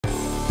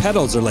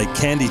Pedals are like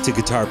candy to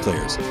guitar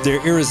players.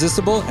 They're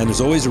irresistible, and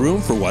there's always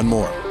room for one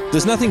more.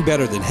 There's nothing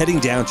better than heading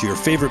down to your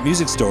favorite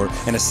music store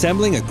and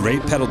assembling a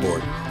great pedal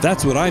board.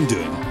 That's what I'm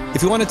doing.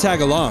 If you want to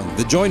tag along,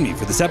 then join me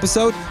for this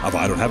episode of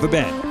I Don't Have a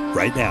Band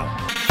right now.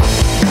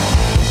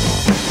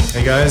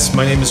 Hey guys,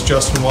 my name is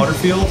Justin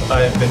Waterfield.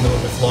 I've been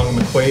with Long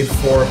McQuade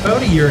for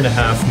about a year and a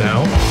half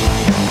now.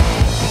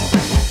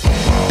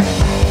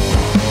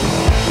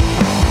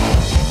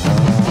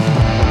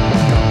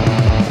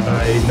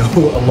 I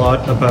know a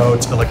lot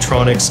about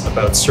electronics,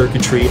 about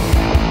circuitry.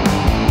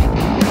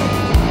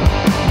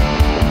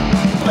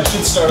 I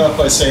should start off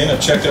by saying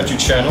I've checked out your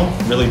channel,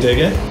 really dig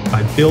it.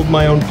 I build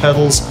my own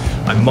pedals,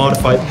 I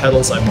modify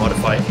pedals, I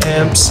modify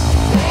amps.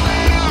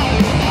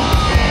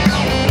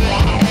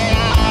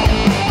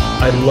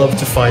 I love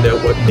to find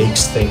out what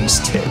makes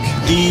things tick.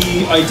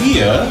 The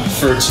idea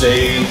for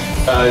today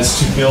is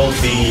to build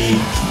the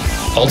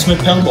ultimate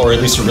pedal, or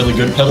at least a really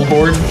good pedal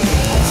board.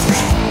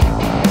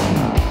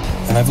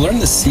 And I've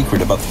learned the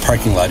secret about the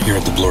parking lot here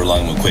at the Bloor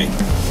Long McQuade.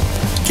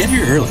 Get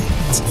here early.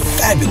 It's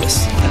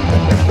fabulous.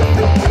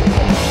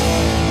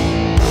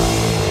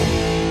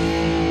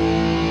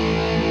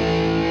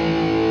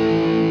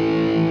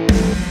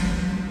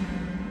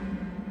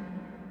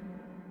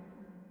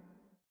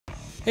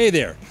 Hey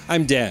there,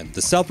 I'm Dan,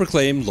 the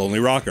self-proclaimed Lonely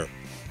Rocker.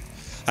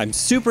 I'm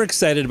super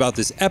excited about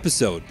this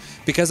episode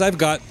because I've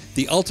got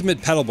the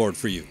ultimate pedal board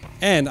for you,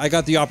 and I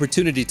got the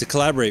opportunity to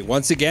collaborate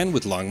once again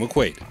with Long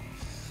McQuade.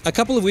 A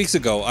couple of weeks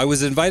ago, I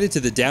was invited to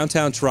the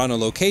Downtown Toronto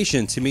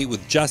location to meet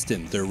with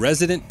Justin, their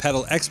resident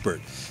pedal expert,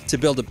 to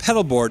build a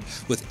pedal board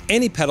with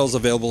any pedals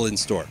available in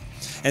store.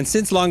 And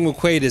since Long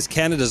McQuade is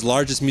Canada's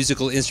largest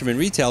musical instrument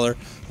retailer,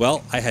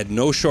 well, I had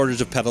no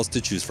shortage of pedals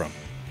to choose from.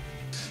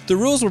 The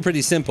rules were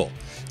pretty simple.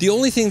 The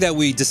only thing that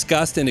we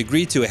discussed and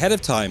agreed to ahead of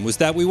time was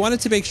that we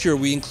wanted to make sure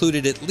we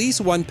included at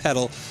least one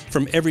pedal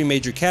from every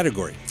major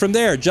category. From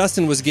there,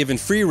 Justin was given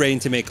free rein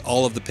to make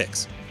all of the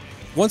picks.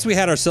 Once we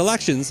had our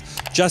selections,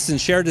 Justin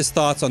shared his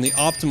thoughts on the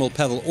optimal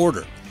pedal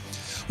order.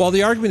 While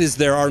the argument is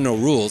there are no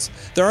rules,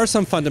 there are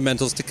some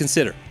fundamentals to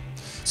consider.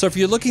 So if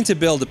you're looking to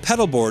build a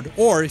pedal board,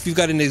 or if you've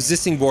got an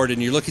existing board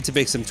and you're looking to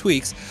make some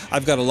tweaks,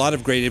 I've got a lot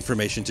of great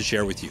information to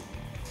share with you.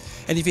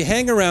 And if you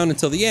hang around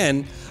until the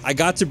end, I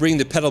got to bring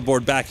the pedal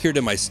board back here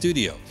to my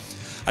studio.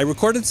 I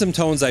recorded some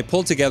tones I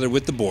pulled together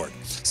with the board,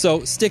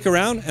 so stick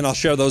around and I'll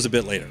share those a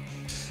bit later.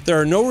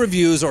 There are no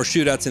reviews or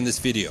shootouts in this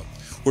video.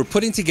 We're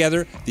putting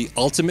together the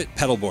ultimate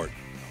pedal board,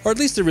 or at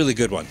least a really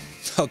good one.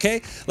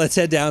 Okay, let's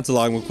head down to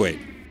Long McQuade.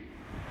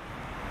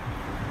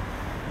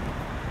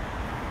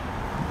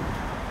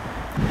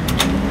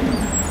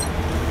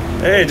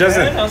 Hey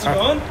Justin, Hey, how's it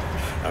going?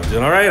 I'm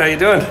doing all right. How you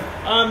doing?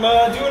 I'm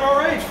doing all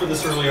right for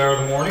this early hour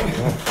of the morning.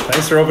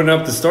 Thanks for opening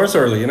up the store so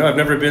early. You know, I've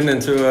never been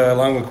into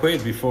Long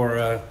McQuade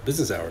before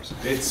business hours.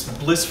 It's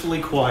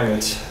blissfully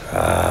quiet.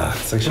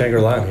 It's like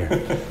Shangri-La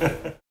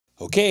here.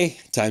 Okay,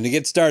 time to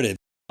get started.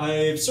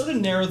 I've sort of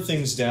narrowed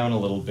things down a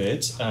little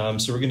bit. So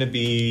we're going to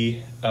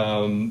be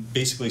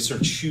basically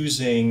sort of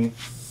choosing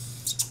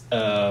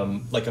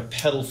like a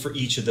pedal for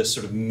each of the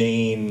sort of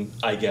main,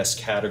 I guess,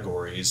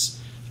 categories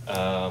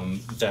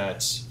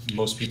that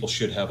most people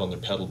should have on their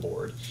pedal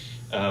board,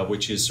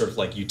 which is sort of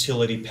like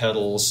utility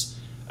pedals,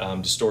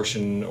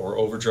 distortion or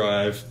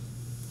overdrive,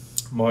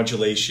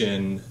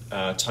 modulation,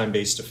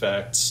 time-based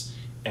effects,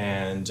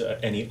 and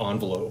any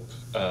envelope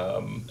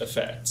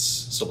effects,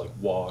 so like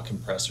wah,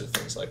 compressor,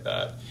 things like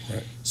that.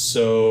 Right.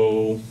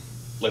 So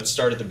let's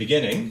start at the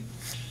beginning.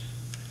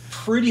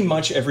 Pretty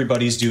much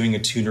everybody's doing a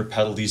tuner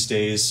pedal these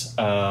days.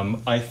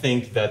 I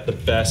think that the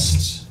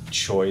best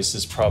choice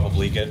is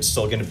probably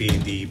still going to be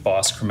the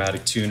Boss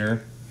Chromatic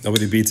Tuner.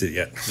 Nobody beats it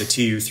yet. The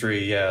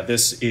TU3, yeah.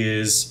 This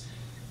is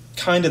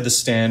kind of the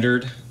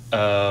standard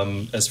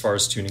as far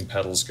as tuning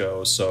pedals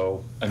go.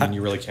 So, I mean,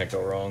 you really can't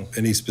go wrong.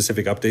 Any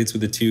specific updates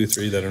with the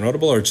TU3 that are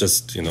notable, or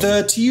just, you know?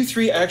 The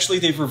TU3, actually,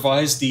 they've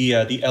revised the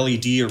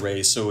LED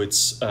array, so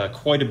it's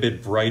quite a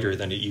bit brighter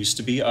than it used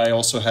to be. I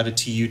also had a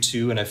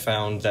TU2, and I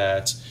found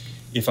that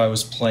if I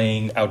was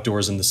playing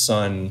outdoors in the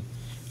sun,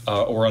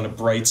 or on a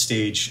bright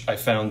stage, I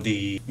found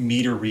the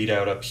meter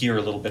readout up here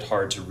a little bit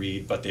hard to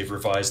read, but they've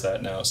revised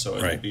that now, so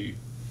it'll be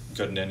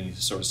good in any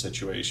sort of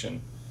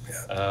situation.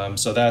 Yeah.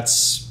 So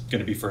that's going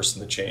to be first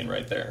in the chain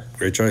right there.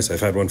 Great choice. I've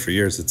had one for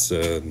years. It's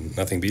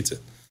nothing beats it.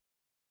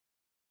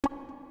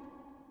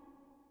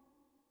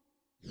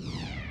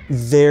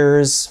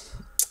 There's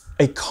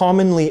a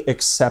commonly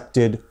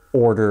accepted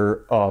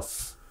order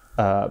of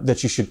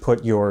that you should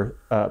put your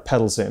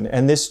pedals in.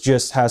 And this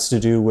just has to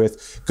do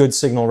with good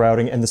signal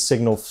routing and the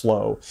signal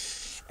flow.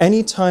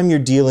 Anytime you're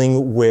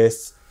dealing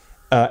with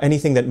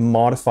anything that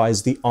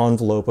modifies the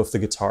envelope of the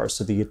guitar,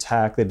 so the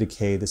attack, the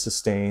decay, the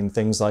sustain,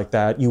 things like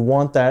that, you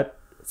want that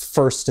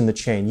first in the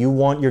chain. You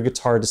want your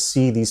guitar to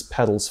see these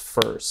pedals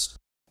first.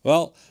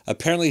 Well,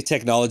 apparently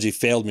technology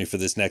failed me for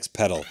this next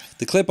pedal.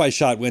 The clip I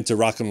shot went to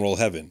rock and roll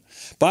heaven.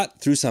 But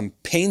through some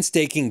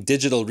painstaking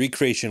digital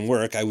recreation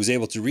work, I was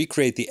able to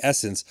recreate the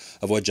essence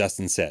of what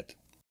Justin said.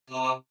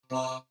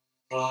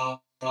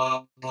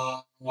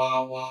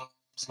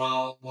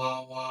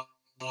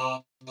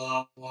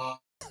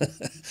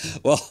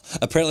 Well,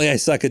 apparently I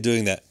suck at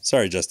doing that.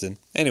 Sorry, Justin.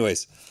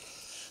 Anyways,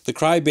 the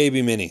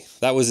Crybaby Mini.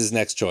 That was his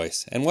next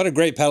choice. And what a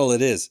great pedal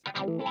it is.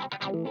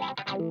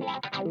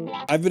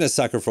 I've been a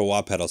sucker for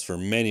wah pedals for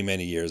many,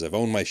 many years. I've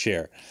owned my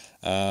share.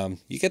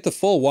 You get the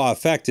full wah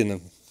effect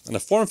in a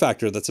form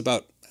factor that's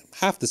about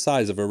half the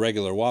size of a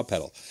regular wah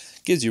pedal.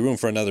 Gives you room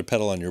for another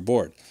pedal on your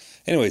board.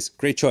 Anyways,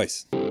 great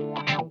choice.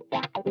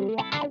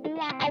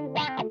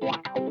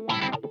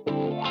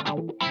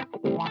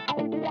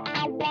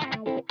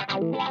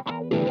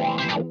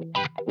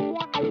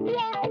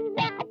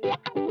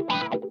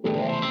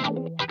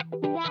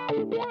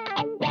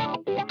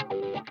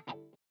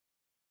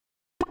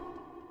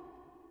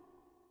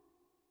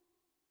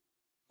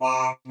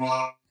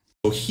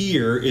 So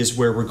here is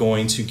where we're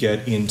going to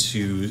get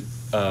into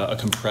a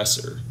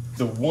compressor.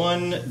 The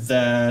one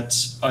that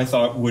I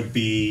thought would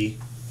be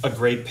a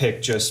great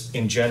pick just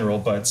in general,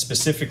 but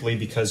specifically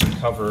because we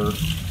cover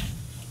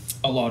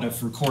a lot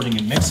of recording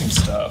and mixing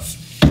stuff,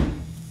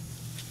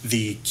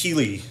 the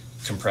Keeley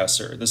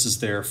compressor. This is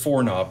their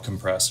 4-knob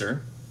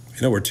compressor.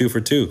 You know, we're 2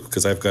 for 2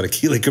 because I've got a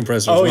Keeley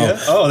compressor as well. Yeah?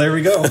 Oh, there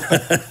we go.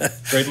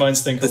 Great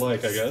minds think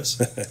alike, I guess.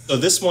 So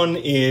this one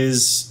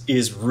is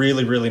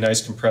really, really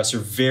nice compressor.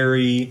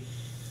 Very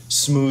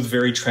smooth,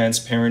 very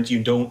transparent.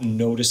 You don't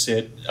notice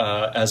it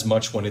as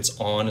much when it's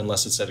on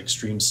unless it's at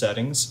extreme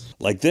settings.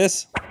 Like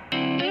this.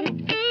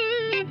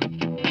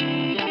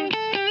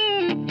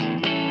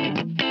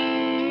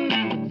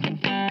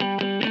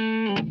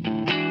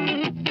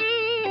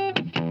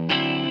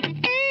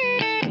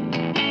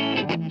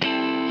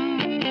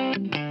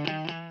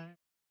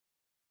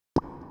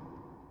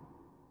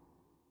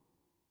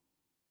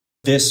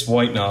 This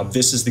white knob,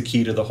 this is the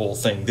key to the whole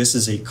thing. This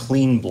is a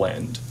clean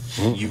blend.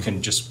 You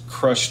can just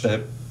crush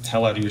the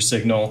hell out of your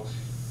signal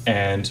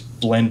and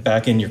blend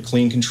back in your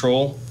clean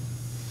control,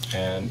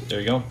 and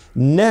there you go.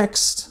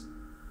 Next,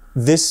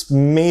 this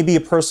may be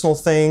a personal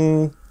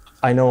thing.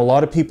 I know a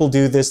lot of people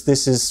do this.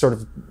 This is sort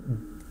of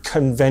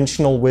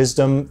conventional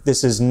wisdom.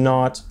 This is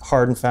not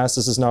hard and fast.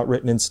 This is not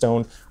written in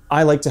stone.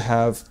 I like to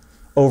have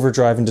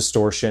overdrive and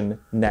distortion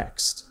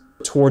next,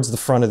 towards the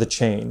front of the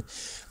chain.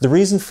 The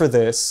reason for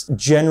this,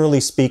 generally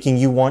speaking,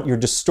 you want your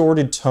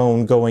distorted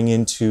tone going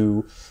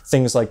into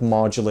things like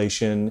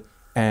modulation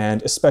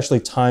and especially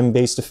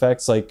time-based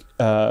effects like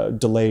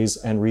delays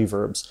and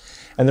reverbs.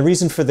 And the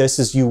reason for this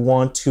is you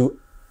want to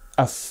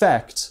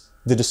affect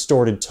the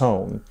distorted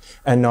tone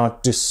and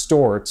not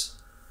distort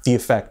the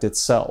effect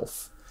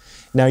itself.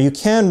 Now you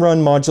can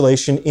run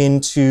modulation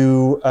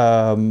into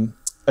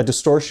a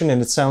distortion and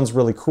it sounds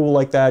really cool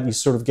like that. You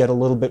sort of get a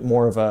little bit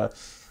more of a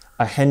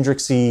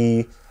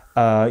Hendrixy,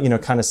 you know,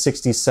 kind of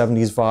 60s,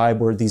 70s vibe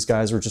where these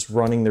guys are just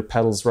running their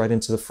pedals right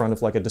into the front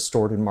of like a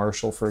distorted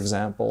Marshall, for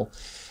example.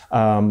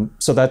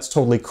 So that's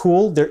totally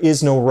cool. There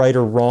is no right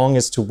or wrong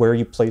as to where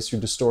you place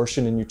your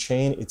distortion in your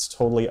chain. It's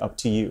totally up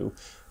to you.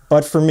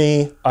 But for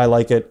me, I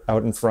like it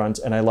out in front,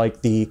 and I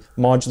like the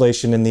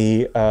modulation and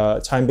the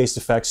time-based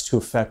effects to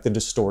affect the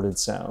distorted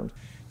sound.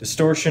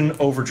 Distortion,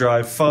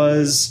 overdrive,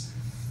 fuzz.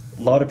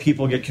 A lot of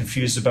people get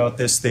confused about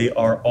this. They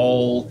are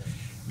all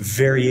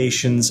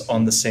variations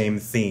on the same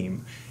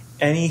theme.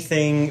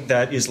 Anything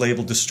that is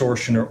labeled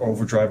distortion or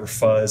overdrive or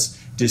fuzz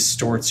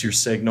distorts your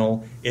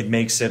signal. It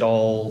makes it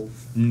all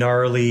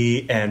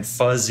gnarly and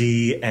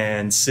fuzzy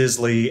and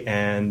sizzly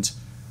and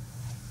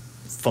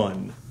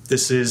fun.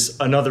 This is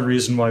another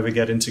reason why we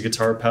get into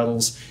guitar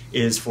pedals,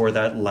 is for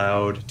that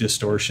loud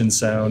distortion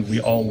sound.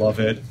 We all love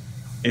it.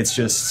 It's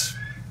just,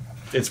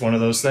 it's one of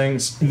those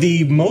things.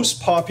 The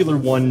most popular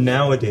one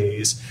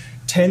nowadays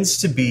tends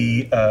to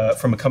be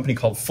from a company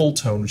called Full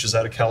Tone, which is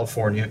out of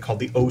California, called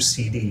the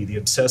OCD, the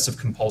Obsessive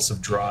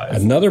Compulsive Drive.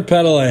 Another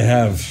pedal I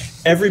have.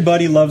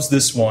 Everybody loves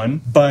this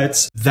one,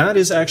 but that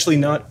is actually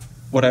not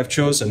what I've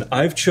chosen.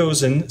 I've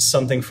chosen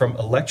something from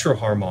Electro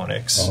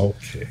Harmonics.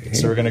 Okay.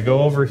 So we're gonna go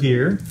over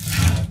here,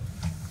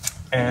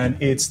 and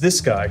it's this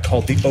guy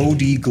called the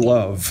OD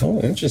Glove.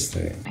 Oh,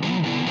 interesting.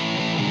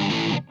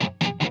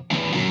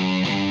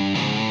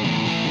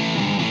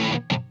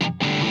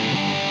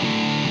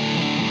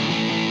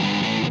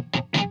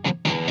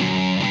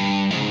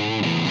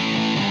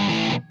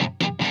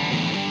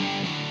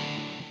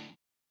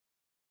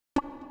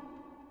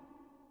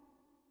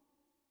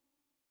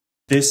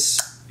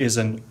 This is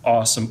an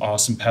awesome,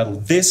 awesome pedal.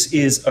 This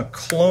is a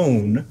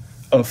clone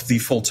of the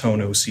Full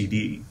Tone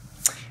OCD.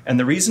 And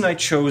the reason I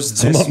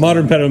chose this... So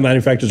modern pedal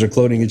manufacturers are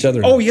cloning each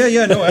other. Oh, yeah,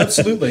 yeah, no,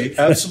 absolutely.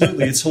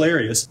 Absolutely. It's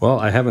hilarious. Well,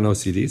 I have an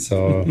OCD,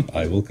 so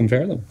I will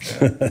compare them.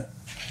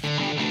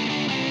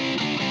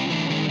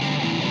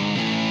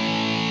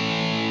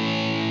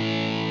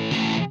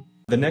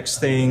 The next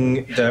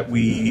thing that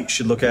we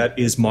should look at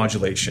is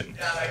modulation.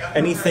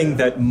 Anything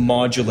that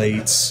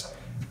modulates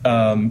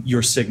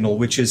your signal,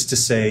 which is to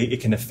say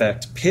it can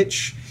affect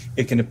pitch,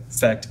 it can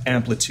affect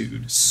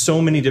amplitude.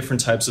 So many different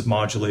types of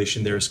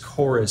modulation. There's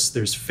chorus,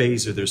 there's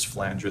phaser, there's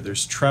flanger,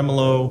 there's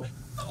tremolo,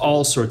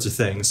 all sorts of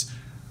things.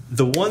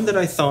 The one that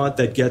I thought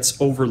that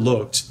gets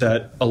overlooked,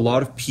 that a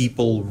lot of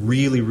people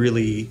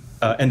really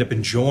end up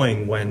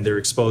enjoying when they're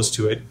exposed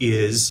to it,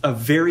 is a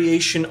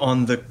variation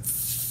on the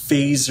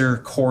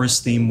phaser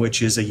chorus theme,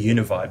 which is a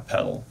univibe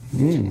pedal.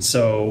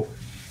 So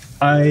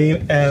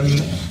I am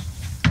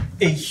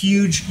a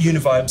huge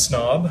univibe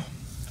snob.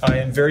 I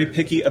am very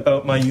picky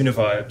about my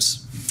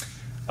univibes.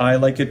 I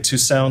like it to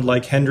sound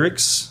like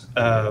Hendrix,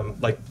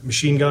 like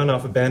Machine Gun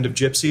off a Band of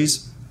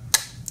Gypsies.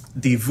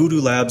 The Voodoo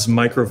Labs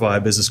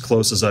Microvibe is as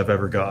close as I've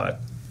ever got.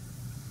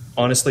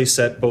 Honestly,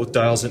 set both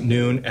dials at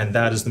noon, and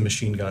that is the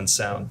Machine Gun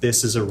sound.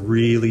 This is a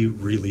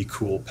really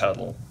cool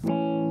pedal.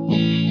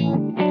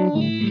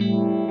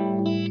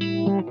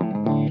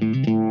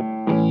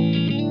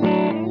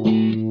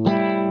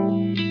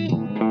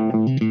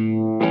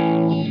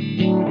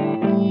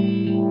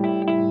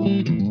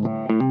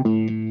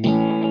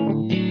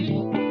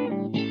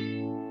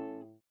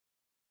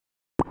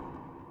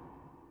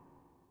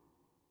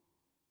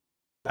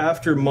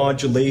 After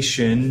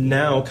modulation,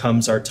 now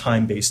comes our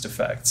time-based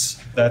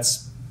effects.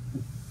 That's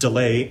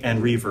delay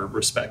and reverb,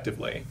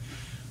 respectively.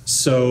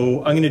 So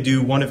I'm going to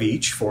do one of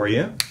each for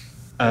you.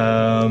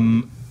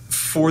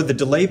 For the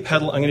delay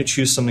pedal, I'm going to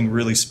choose something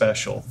really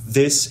special.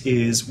 This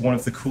is one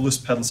of the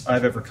coolest pedals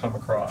I've ever come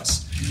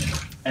across.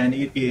 And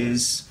it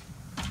is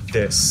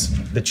this,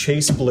 the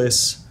Chase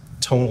Bliss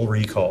Tonal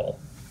Recall.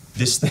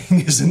 This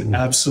thing is an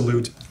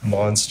absolute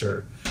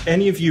monster.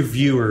 Any of you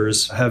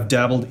viewers have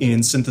dabbled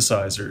in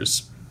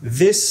synthesizers.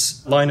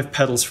 This line of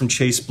pedals from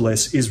Chase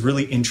Bliss is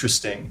really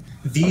interesting.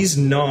 These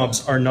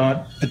knobs are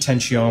not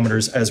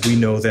potentiometers as we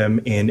know them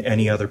in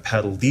any other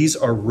pedal. These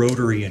are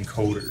rotary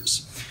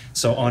encoders.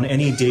 So on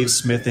any Dave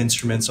Smith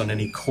instruments, on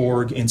any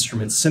Korg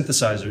instruments,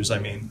 synthesizers I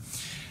mean,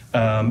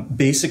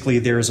 basically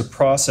there is a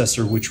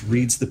processor which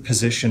reads the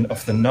position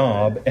of the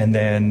knob and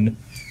then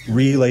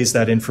relays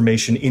that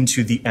information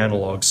into the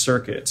analog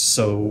circuit.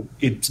 So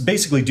it's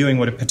basically doing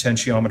what a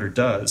potentiometer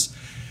does.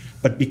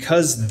 But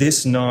because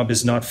this knob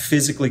is not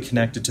physically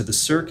connected to the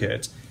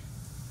circuit,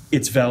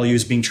 its value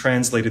is being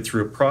translated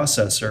through a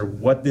processor.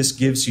 What this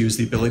gives you is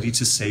the ability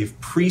to save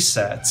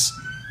presets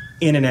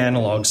in an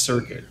analog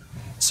circuit.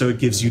 So it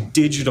gives you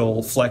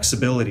digital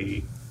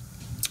flexibility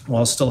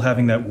while still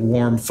having that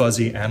warm,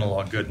 fuzzy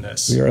analog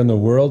goodness. We are in the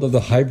world of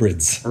the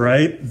hybrids.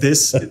 Right?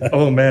 This,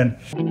 oh man.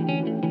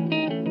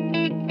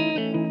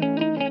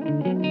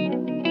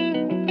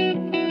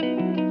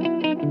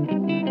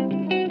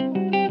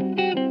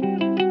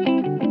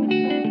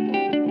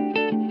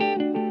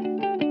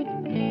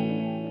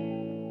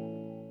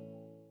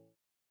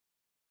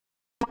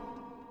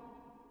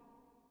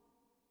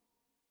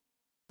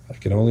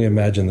 I can only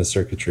imagine the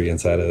circuitry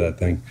inside of that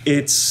thing.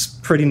 It's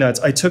pretty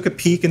nuts. I took a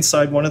peek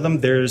inside one of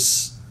them.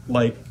 There's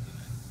like,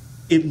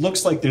 it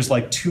looks like there's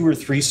like 2 or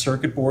 3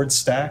 circuit boards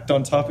stacked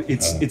on top.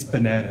 It's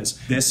bananas.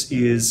 This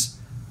is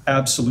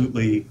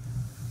absolutely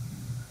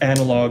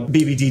analog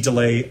BBD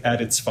delay at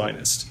its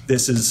finest.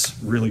 This is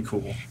really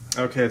cool.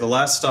 Okay, the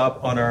last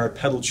stop on our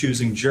pedal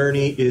choosing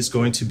journey is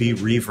going to be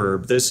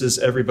reverb. This is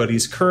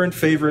everybody's current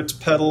favorite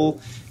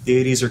pedal.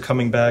 The 80s are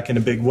coming back in a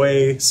big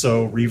way,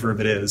 so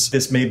reverb it is.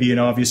 This may be an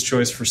obvious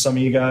choice for some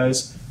of you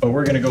guys, but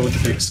we're gonna go with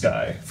the Big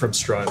Sky from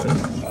Strymon.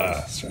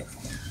 Ah, sorry.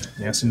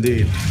 Yes,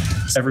 indeed.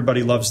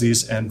 Everybody loves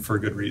these, and for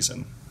good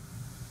reason.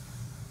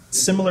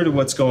 Similar to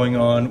what's going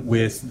on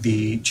with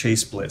the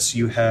Chase Bliss,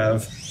 you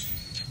have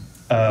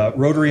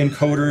rotary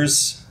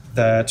encoders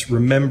that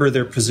remember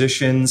their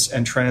positions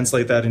and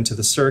translate that into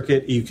the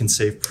circuit. You can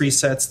save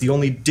presets. The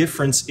only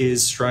difference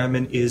is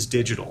Strymon is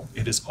digital.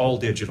 It is all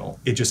digital.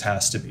 It just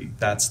has to be.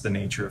 That's the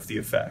nature of the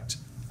effect.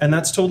 And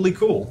that's totally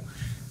cool.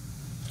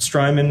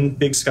 Strymon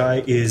Big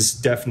Sky is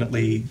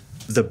definitely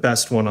the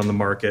best one on the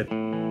market.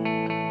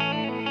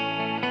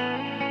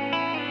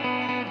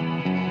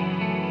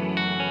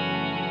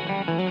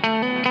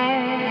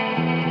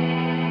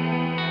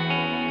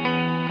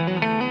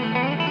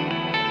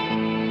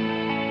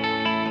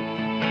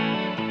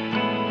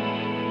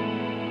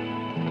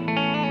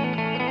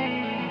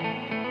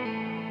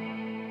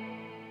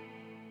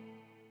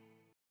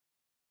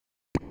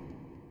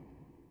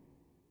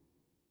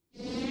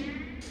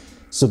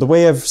 So the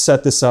way I've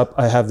set this up,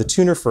 I have the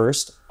tuner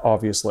first,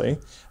 obviously,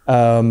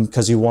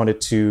 because you want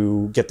it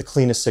to get the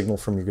cleanest signal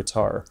from your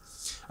guitar.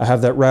 I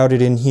have that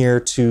routed in here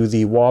to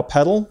the wah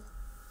pedal,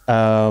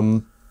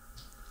 from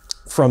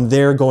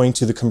there going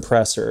to the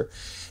compressor.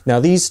 Now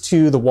these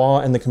two, the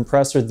wah and the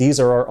compressor, these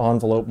are our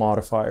envelope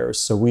modifiers,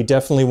 so we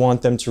definitely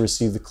want them to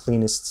receive the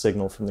cleanest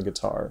signal from the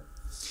guitar.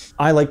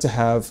 I like to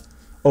have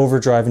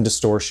overdrive and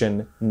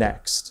distortion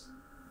next,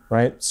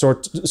 right?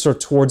 Sort of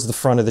towards the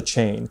front of the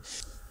chain.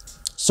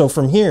 So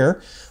from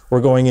here, we're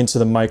going into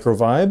the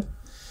microvibe,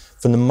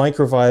 from the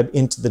microvibe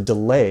into the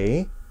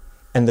delay,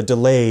 and the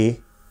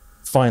delay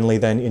finally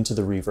then into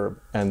the reverb,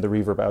 and the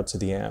reverb out to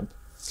the amp.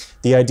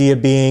 The idea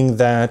being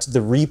that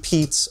the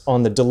repeats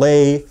on the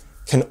delay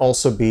can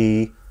also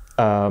be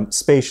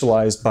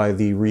spatialized by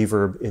the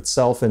reverb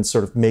itself and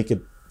sort of make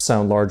it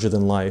sound larger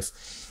than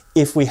life.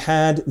 If we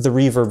had the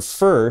reverb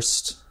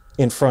first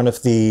in front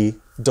of the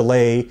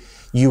delay,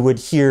 you would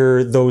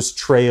hear those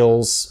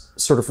trails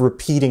sort of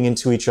repeating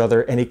into each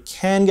other, and it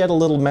can get a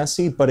little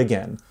messy, but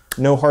again,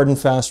 no hard and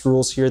fast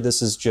rules here.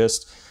 This is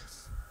just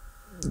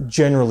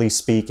generally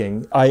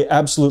speaking. I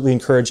absolutely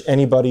encourage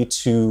anybody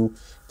to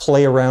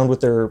play around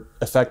with their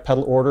effect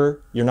pedal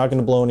order. You're not going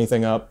to blow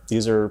anything up.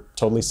 These are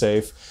totally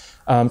safe.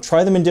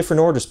 Try them in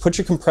different orders. Put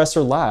your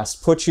compressor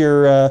last. Put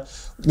your,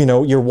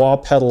 your wah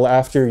pedal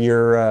after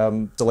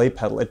your delay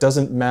pedal. It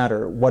doesn't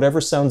matter. Whatever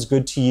sounds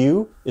good to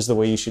you is the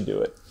way you should do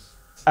it.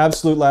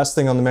 Absolute last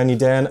thing on the menu,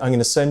 Dan, I'm going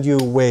to send you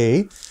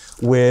away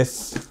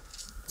with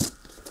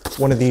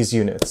one of these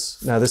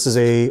units. Now, this is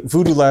a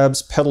Voodoo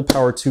Labs Pedal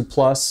Power 2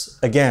 Plus.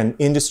 Again,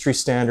 industry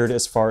standard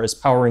as far as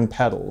powering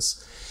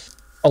pedals.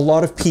 A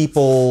lot of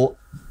people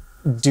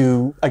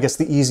do, I guess,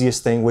 the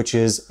easiest thing, which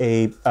is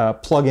a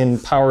plug-in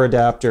power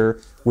adapter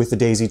with a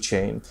daisy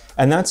chain.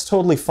 And that's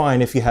totally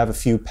fine if you have a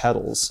few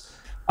pedals.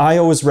 I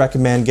always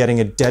recommend getting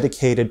a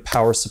dedicated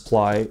power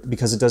supply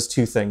because it does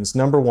two things.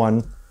 Number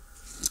one,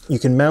 you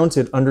can mount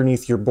it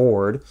underneath your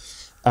board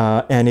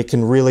and it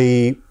can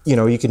really,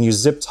 you can use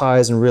zip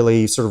ties and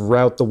really sort of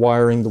route the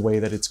wiring the way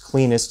that it's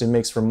cleanest. It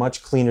makes for a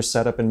much cleaner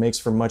setup and makes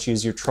for much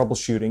easier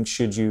troubleshooting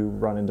should you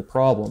run into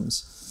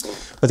problems.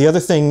 But the other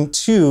thing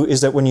too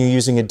is that when you're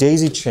using a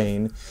daisy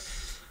chain,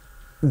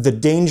 the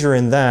danger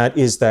in that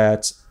is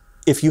that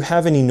if you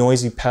have any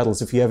noisy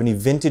pedals, if you have any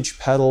vintage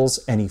pedals,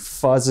 any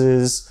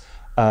fuzzes,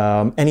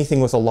 anything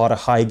with a lot of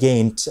high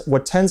gain,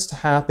 what tends to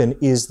happen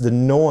is the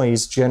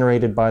noise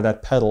generated by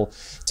that pedal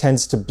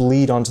tends to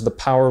bleed onto the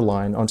power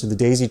line, onto the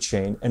daisy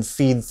chain, and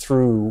feed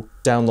through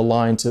down the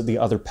line to the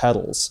other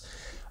pedals.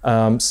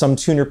 Some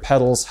tuner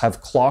pedals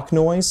have clock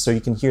noise, so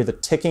you can hear the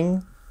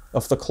ticking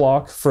of the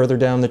clock further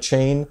down the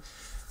chain.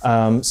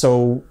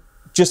 So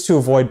just to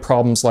avoid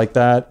problems like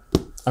that,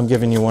 I'm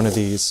giving you one of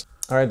these.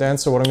 All right, Dan,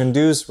 so what I'm going to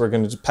do is we're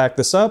going to pack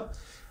this up,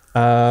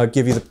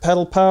 give you the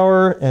pedal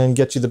power and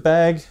get you the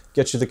bag,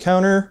 get you the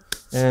counter,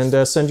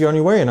 and send you on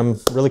your way. And I'm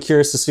really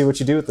curious to see what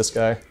you do with this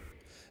guy.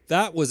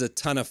 That was a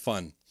ton of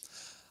fun.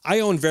 I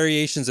own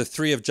variations of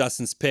 3 of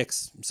Justin's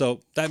picks,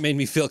 so that made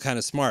me feel kind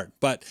of smart,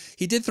 but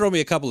he did throw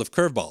me a couple of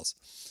curveballs.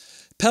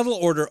 Pedal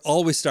order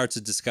always starts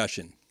a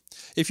discussion.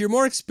 If you're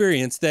more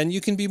experienced, then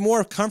you can be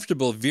more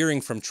comfortable veering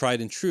from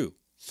tried and true.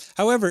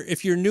 However,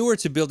 if you're newer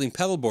to building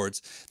pedal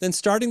boards, then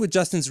starting with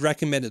Justin's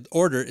recommended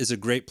order is a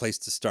great place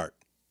to start.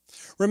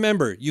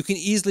 Remember, you can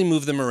easily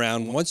move them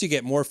around once you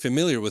get more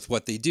familiar with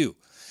what they do.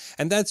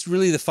 And that's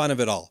really the fun of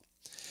it all.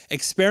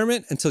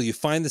 Experiment until you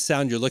find the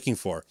sound you're looking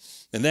for,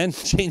 and then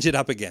change it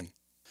up again.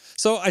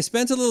 So I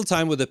spent a little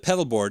time with a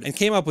pedal board and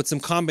came up with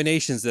some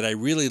combinations that I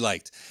really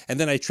liked, and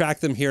then I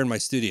tracked them here in my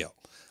studio.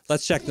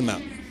 Let's check them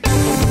out.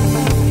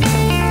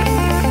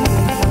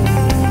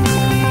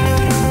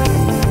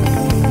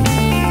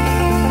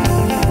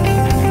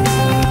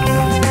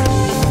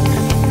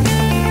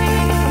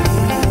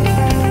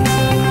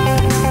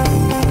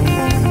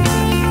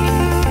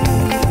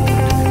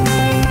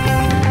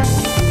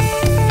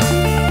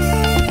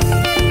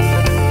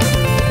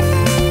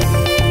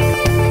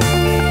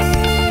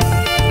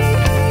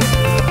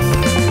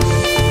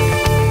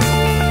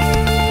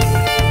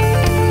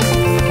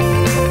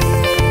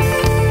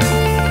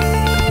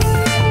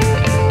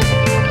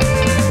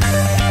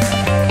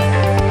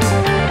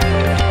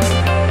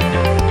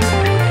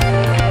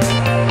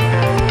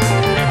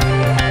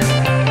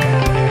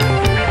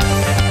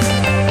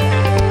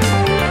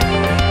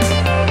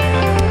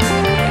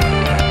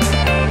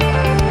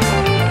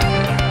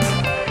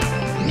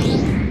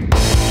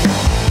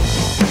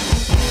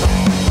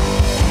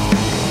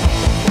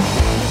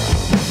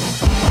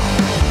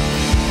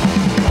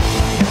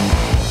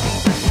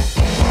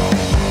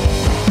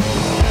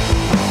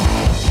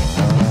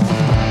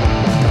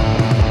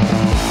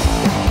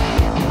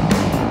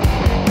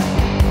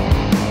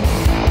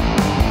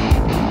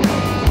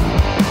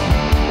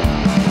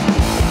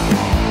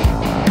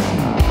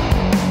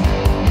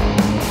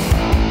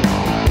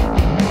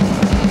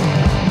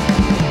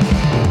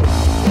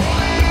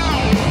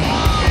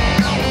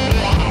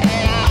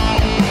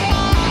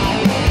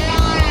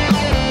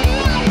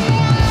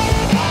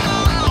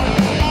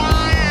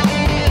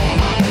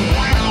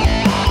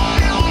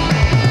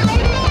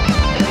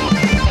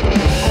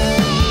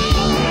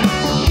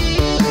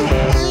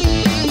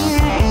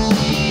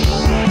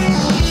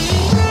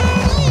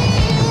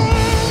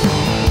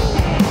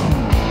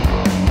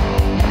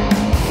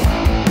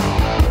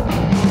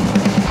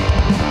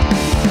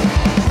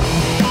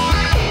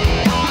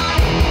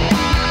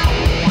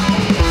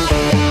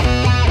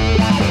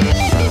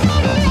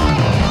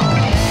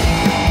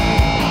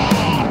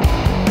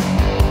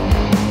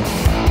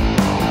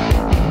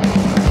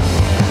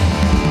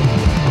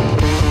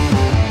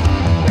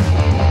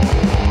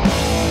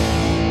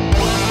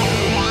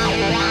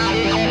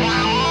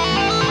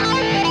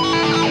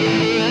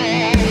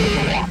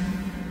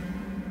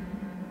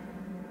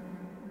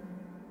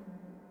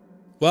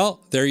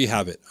 Well, there you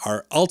have it,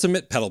 our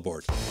ultimate pedal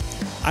board.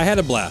 I had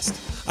a blast.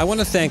 I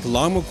want to thank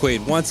Long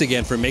McQuade once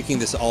again for making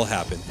this all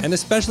happen, and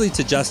especially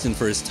to Justin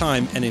for his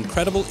time and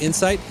incredible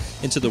insight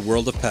into the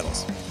world of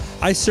pedals.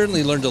 I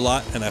certainly learned a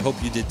lot, and I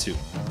hope you did too.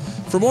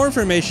 For more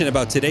information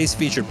about today's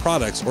featured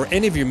products or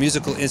any of your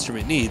musical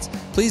instrument needs,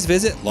 please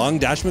visit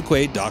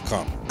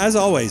long-mcquade.com. As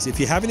always, if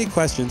you have any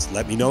questions,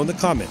 let me know in the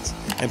comments.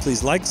 And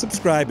please like,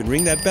 subscribe, and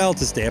ring that bell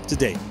to stay up to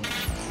date.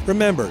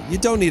 Remember, you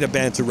don't need a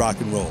band to rock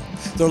and roll.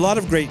 There are a lot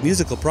of great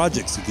musical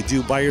projects you could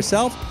do by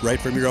yourself, right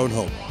from your own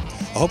home.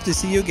 I hope to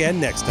see you again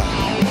next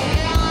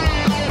time.